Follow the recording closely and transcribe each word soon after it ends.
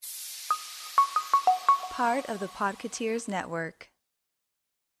part of the Podcateers Network.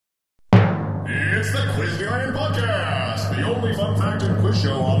 It's the Quizneyland Podcast, the only fun fact and quiz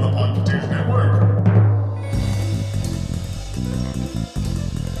show on the Podcateers Network.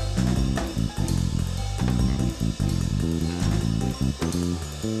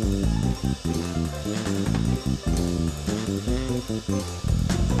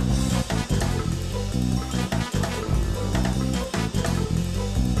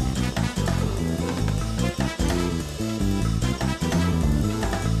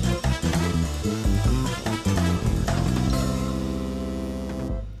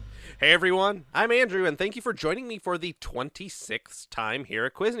 Hey everyone, I'm Andrew, and thank you for joining me for the 26th time here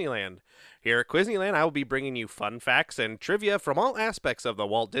at Quizneyland. Here at Quizneyland, I will be bringing you fun facts and trivia from all aspects of the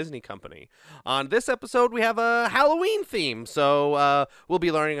Walt Disney Company. On this episode, we have a Halloween theme, so we'll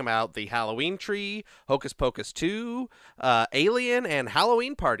be learning about the Halloween tree, Hocus Pocus 2, Alien, and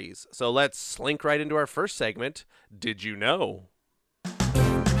Halloween parties. So let's slink right into our first segment, Did You Know?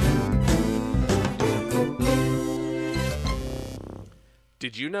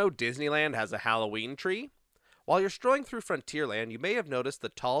 Did you know Disneyland has a Halloween tree? While you're strolling through Frontierland, you may have noticed the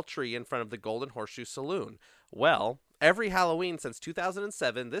tall tree in front of the Golden Horseshoe Saloon. Well, every Halloween since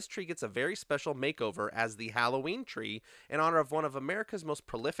 2007, this tree gets a very special makeover as the Halloween tree in honor of one of America's most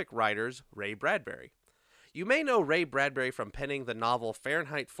prolific writers, Ray Bradbury. You may know Ray Bradbury from penning the novel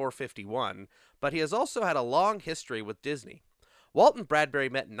Fahrenheit 451, but he has also had a long history with Disney. Walt and Bradbury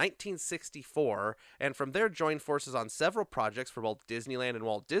met in 1964, and from there joined forces on several projects for both Disneyland and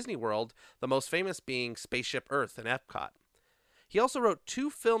Walt Disney World, the most famous being Spaceship Earth and Epcot. He also wrote 2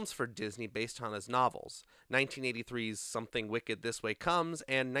 films for Disney based on his novels, 1983's Something Wicked This Way Comes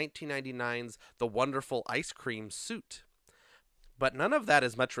and 1999's The Wonderful Ice Cream Suit. But none of that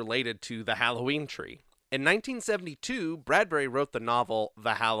is much related to the Halloween tree. In 1972, Bradbury wrote the novel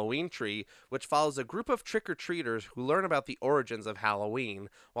The Halloween Tree, which follows a group of trick-or-treaters who learn about the origins of Halloween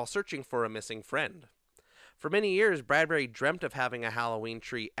while searching for a missing friend. For many years, Bradbury dreamt of having a Halloween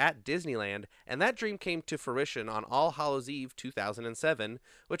tree at Disneyland, and that dream came to fruition on All Hallows Eve 2007,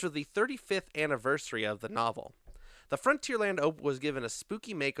 which was the 35th anniversary of the novel. The Frontierland Ope was given a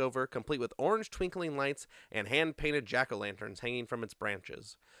spooky makeover, complete with orange twinkling lights and hand-painted jack-o'-lanterns hanging from its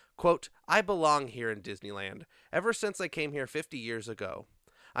branches. Quote, I belong here in Disneyland, ever since I came here 50 years ago.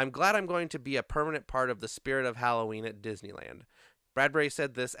 I'm glad I'm going to be a permanent part of the spirit of Halloween at Disneyland. Bradbury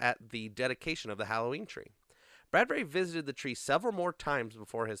said this at the dedication of the Halloween tree. Bradbury visited the tree several more times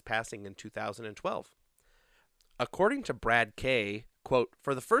before his passing in 2012. According to Brad Kay, quote,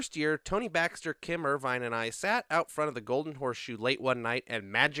 for the first year, Tony Baxter, Kim Irvine, and I sat out front of the Golden Horseshoe late one night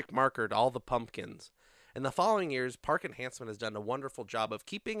and magic markered all the pumpkins. In the following years, Park Enhancement has done a wonderful job of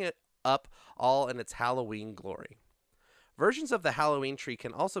keeping it up all in its Halloween glory. Versions of the Halloween tree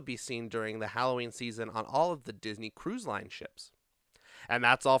can also be seen during the Halloween season on all of the Disney Cruise Line ships. And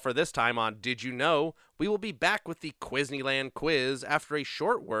that's all for this time on Did You Know? We will be back with the Quizneyland quiz after a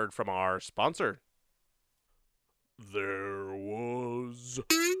short word from our sponsor. There was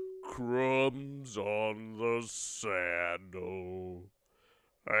crumbs on the sandal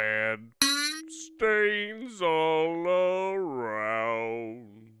and stains all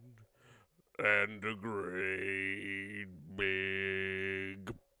around and a great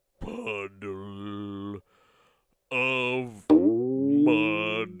big puddle of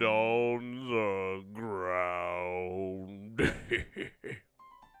mud on the ground.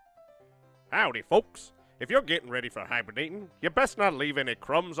 Howdy, folks. If you're getting ready for hibernating, you best not leave any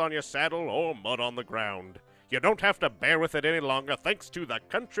crumbs on your saddle or mud on the ground. You don't have to bear with it any longer thanks to the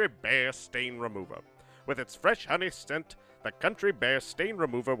Country Bear Stain Remover. With its fresh honey scent, the Country Bear Stain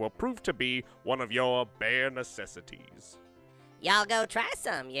Remover will prove to be one of your bear necessities. Y'all go try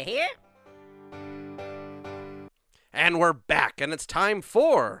some, you hear? And we're back, and it's time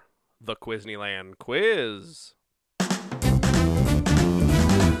for the Quizneyland quiz.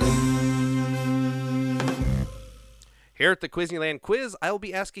 Here at the Quizneyland quiz, I will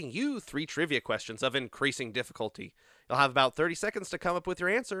be asking you 3 trivia questions of increasing difficulty. You'll have about 30 seconds to come up with your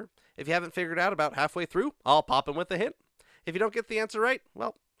answer. If you haven't figured it out about halfway through, I'll pop in with a hint. If you don't get the answer right,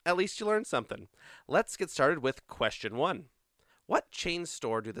 well, at least you learned something. Let's get started with question 1. What chain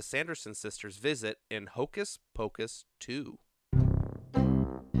store do the Sanderson sisters visit in Hocus Pocus 2?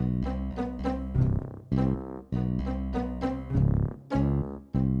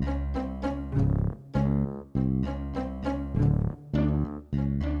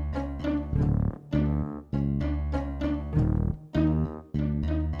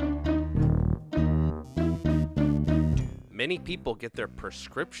 Many people get their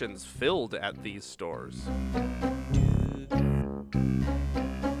prescriptions filled at these stores.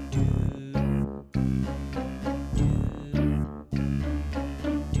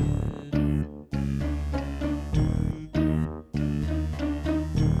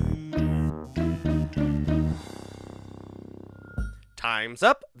 Time's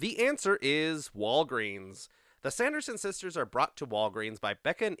up. The answer is Walgreens. The Sanderson sisters are brought to Walgreens by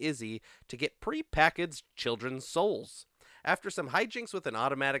Becca and Izzy to get pre-packaged children's souls. After some hijinks with an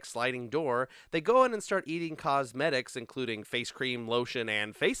automatic sliding door, they go in and start eating cosmetics, including face cream, lotion,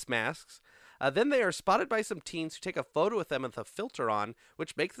 and face masks. Then they are spotted by some teens who take a photo with them with a filter on,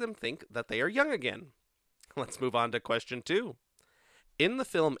 which makes them think that they are young again. Let's move on to question 2. In the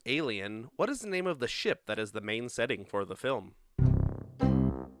film Alien, what is the name of the ship that is the main setting for the film?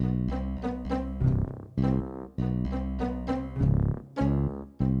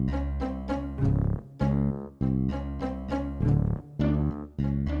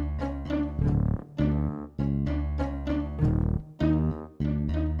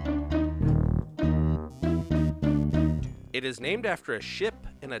 It is named after a ship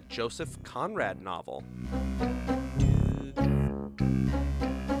in a Joseph Conrad novel.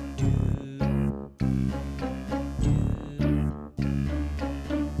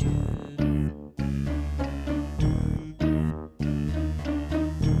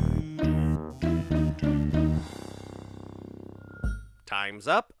 Time's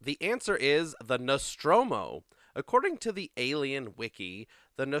up. The answer is the Nostromo. According to the Alien Wiki,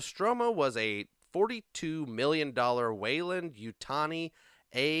 the Nostromo was a $42 million Weyland-Yutani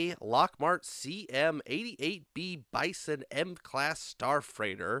A Lockmart CM-88B Bison M-class star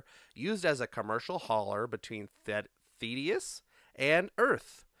freighter used as a commercial hauler between Thetius and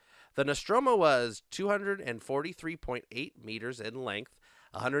Earth. The Nostromo was 243.8 meters in length,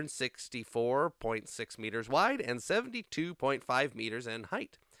 164.6 meters wide, and 72.5 meters in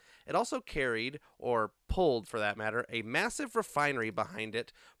height. It also carried, or pulled for that matter, a massive refinery behind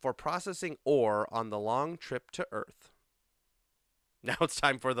it for processing ore on the long trip to Earth. Now it's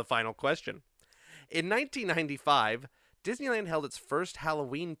time for the final question. In 1995, Disneyland held its first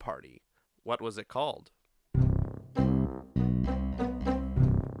Halloween party. What was it called?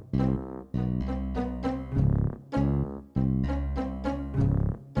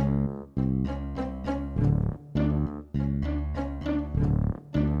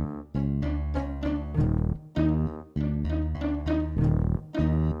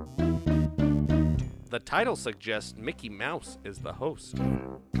 The title suggests Mickey Mouse is the host.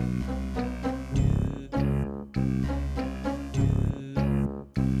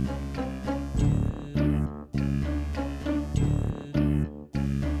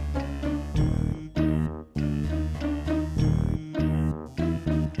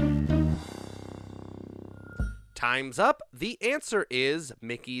 Time's up. The answer is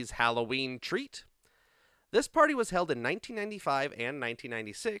Mickey's Halloween Treat. This party was held in 1995 and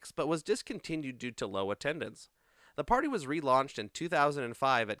 1996, but was discontinued due to low attendance. The party was relaunched in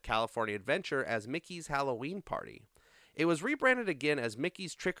 2005 at California Adventure as Mickey's Halloween Party. It was rebranded again as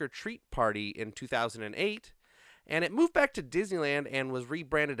Mickey's Trick or Treat Party in 2008, and it moved back to Disneyland and was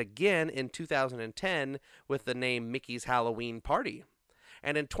rebranded again in 2010 with the name Mickey's Halloween Party.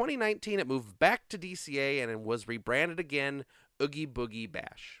 And in 2019, it moved back to DCA and it was rebranded again Oogie Boogie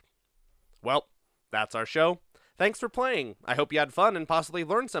Bash. Well, that's our show. Thanks for playing. I hope you had fun and possibly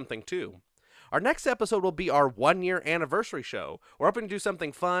learned something too. Our next episode will be our 1-year anniversary show. We're hoping to do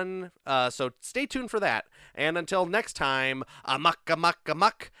something fun, so stay tuned for that. And until next time, amok, amok,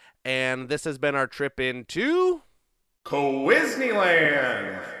 amok. And this has been our trip into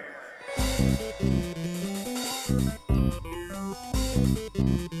Quizneyland!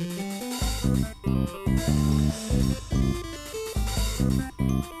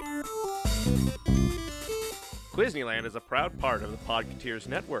 Quizneyland is a proud part of the Podcateers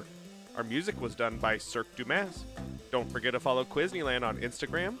Network. Our music was done by Cirque Dumas. Don't forget to follow Quizneyland on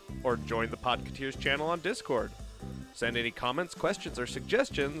Instagram or join the Podcateers channel on Discord. Send any comments, questions, or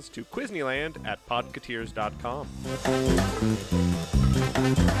suggestions to quizneyland@podcateers.com.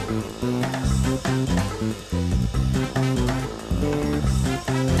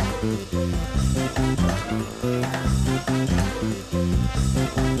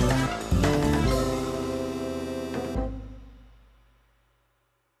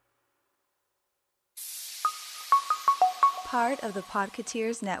 Part of the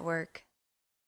Podcateers Network.